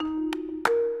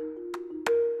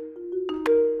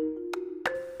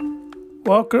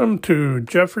Welcome to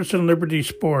Jefferson Liberty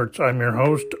Sports. I'm your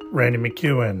host, Randy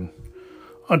McEwen.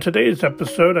 On today's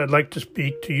episode, I'd like to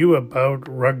speak to you about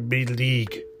rugby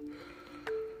league.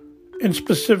 In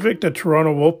specific, the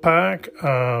Toronto Wolfpack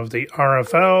of the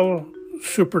RFL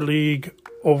Super League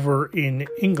over in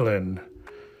England.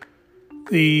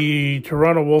 The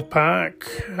Toronto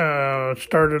Wolfpack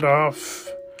started off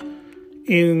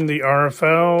in the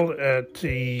RFL at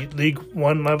the League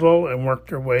One level and worked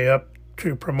their way up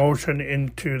to promotion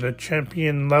into the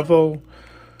champion level,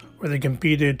 where they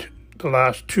competed the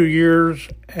last 2 years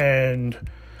and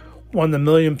won the £1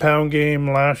 million game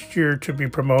last year to be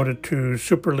promoted to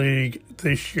Super League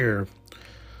this year.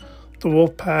 The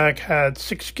Wolfpack had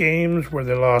 6 games where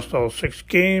they lost all 6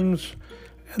 games,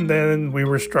 and then we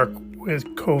were struck with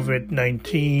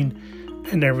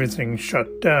COVID-19 and everything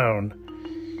shut down.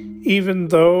 Even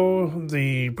though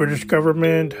the British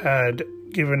government had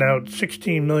given out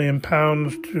 £16 million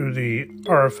to the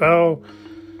RFL,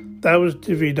 that was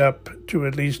divvied up to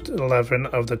at least 11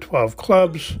 of the 12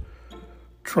 clubs.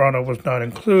 Toronto was not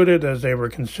included as they were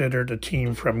considered a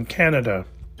team from Canada.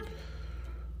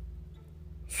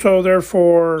 So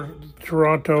therefore,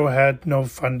 Toronto had no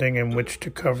funding in which to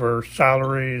cover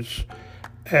salaries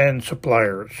and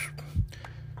suppliers.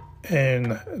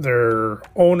 And their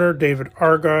owner, David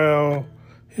Argyle,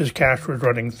 his cash was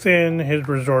running thin, his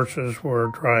resources were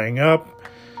drying up,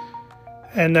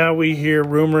 and now we hear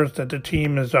rumors that the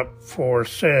team is up for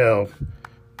sale.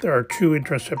 There are 2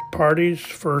 interested parties.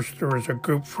 First, there is a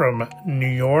group from New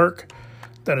York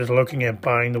that is looking at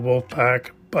buying the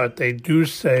Wolfpack, but they do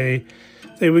say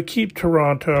they would keep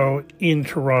Toronto in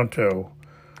Toronto,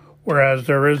 whereas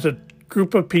there is a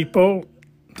group of people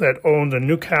that own the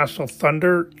Newcastle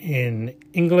Thunder in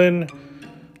England.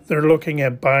 They're looking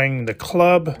at buying the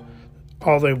club.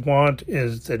 All they want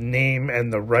is the name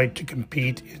and the right to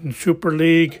compete in Super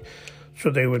League. So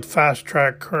they would fast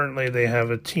track. Currently, they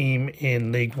have a team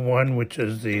in League One, which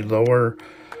is the lower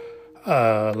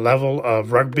level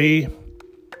of rugby.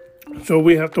 So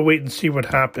we have to wait and see what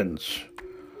happens.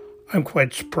 I'm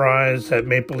quite surprised that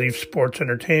Maple Leaf Sports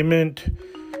Entertainment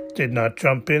did not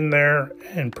jump in there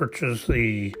and purchase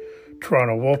the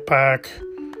Toronto Wolfpack,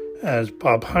 as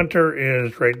Bob Hunter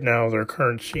is right now their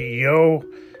current CEO,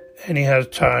 and he has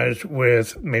ties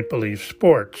with Maple Leaf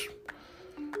Sports.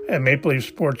 And Maple Leaf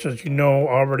Sports, as you know,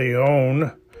 already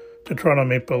own the Toronto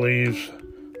Maple Leafs,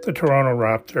 the Toronto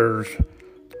Raptors,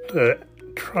 the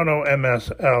Toronto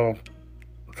MSL,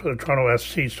 so the Toronto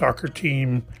FC soccer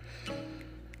team.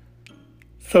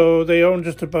 So they own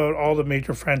just about all the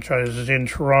major franchises in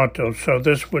Toronto. So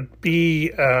this would be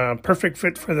a perfect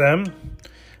fit for them,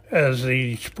 as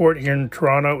the sport here in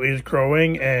Toronto is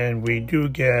growing, and we do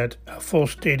get a full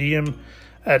stadium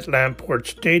at Lamport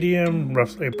Stadium,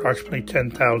 roughly approximately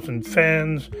 10,000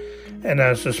 fans. And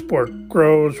as the sport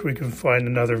grows, we can find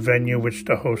another venue which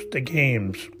to host the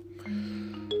games.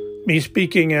 Me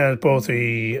speaking as both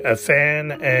a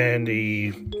fan and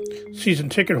a season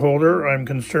ticket holder, I'm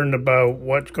concerned about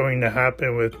what's going to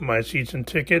happen with my season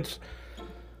tickets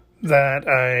that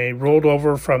I rolled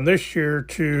over from this year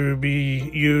to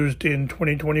be used in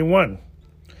 2021.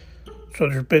 So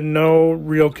there's been no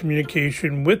real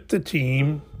communication with the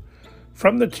team,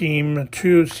 from the team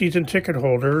to season ticket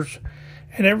holders,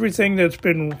 and everything that's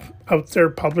been out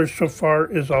there published so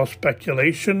far is all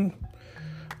speculation.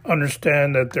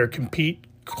 Understand that their compete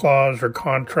clause or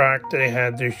contract they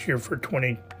had this year for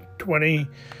 2020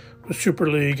 with Super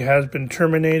League has been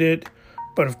terminated.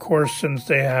 But of course, since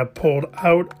they have pulled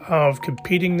out of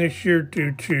competing this year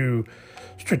due to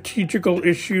strategical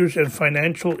issues and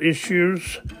financial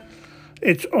issues,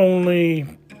 it's only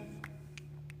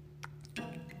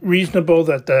reasonable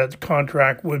that that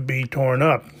contract would be torn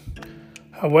up.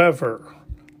 However,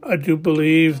 I do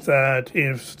believe that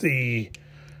if the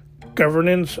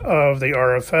governance of the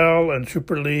RFL and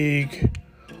Super League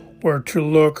were to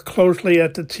look closely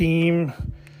at the team,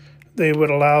 they would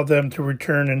allow them to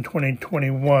return in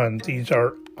 2021. These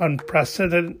are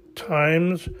unprecedented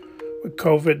times with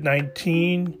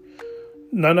COVID-19.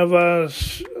 None of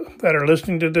us that are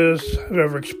listening to this have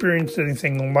ever experienced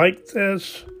anything like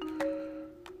this.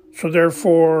 So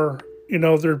therefore,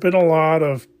 there's been a lot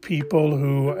of people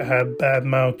who have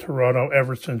badmouthed Toronto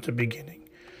ever since the beginning.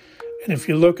 And if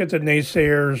you look at the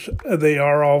naysayers, they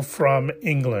are all from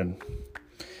England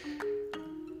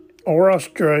or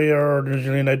Australia or New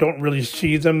Zealand. I don't really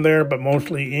see them there, but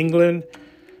mostly England.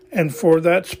 And for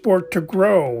that sport to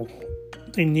grow,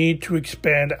 they need to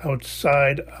expand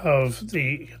outside of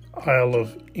the Isle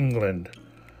of England.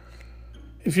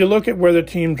 If you look at where the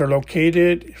teams are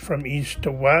located from east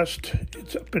to west,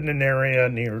 it's up in an area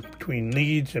near between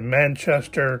Leeds and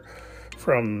Manchester,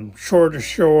 from shore to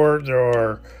shore. There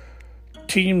are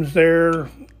teams there,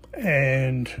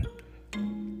 and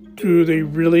do they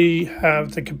really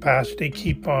have the capacity to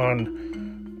keep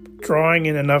on drawing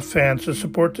in enough fans to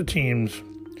support the teams?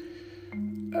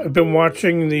 I've been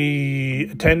watching the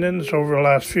attendance over the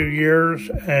last few years,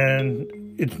 and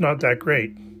it's not that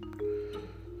great.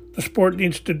 The sport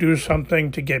needs to do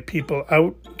something to get people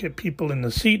out, get people in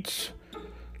the seats.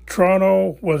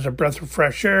 Toronto was a breath of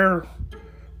fresh air.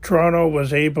 Toronto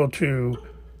was able to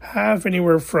have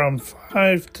anywhere from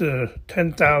 5,000 to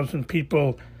 10,000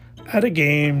 people at a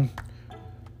game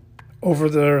over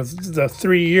the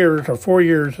 3 years or 4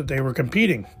 years that they were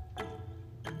competing.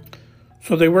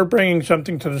 So they were bringing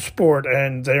something to the sport,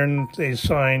 and then they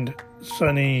signed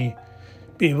Sonny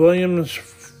B. Williams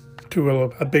to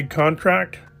a big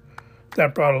contract.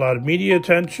 That brought a lot of media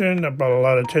attention, that brought a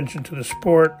lot of attention to the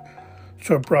sport,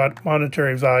 so it brought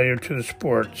monetary value to the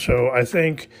sport. So I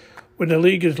think when the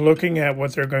league is looking at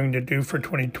what they're going to do for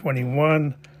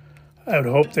 2021, I would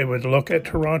hope they would look at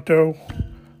Toronto.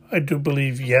 I do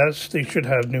believe, yes, they should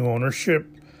have new ownership,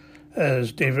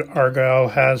 as David Argyle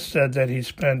has said that he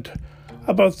spent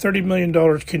about $30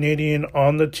 million Canadian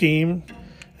on the team,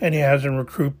 and he hasn't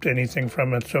recouped anything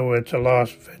from it, so it's a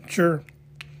lost venture.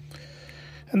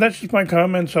 And that's just my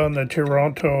comments on the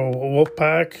Toronto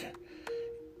Wolfpack.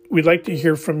 We'd like to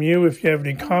hear from you. If you have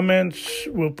any comments,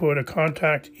 we'll put a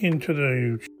contact into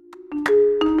the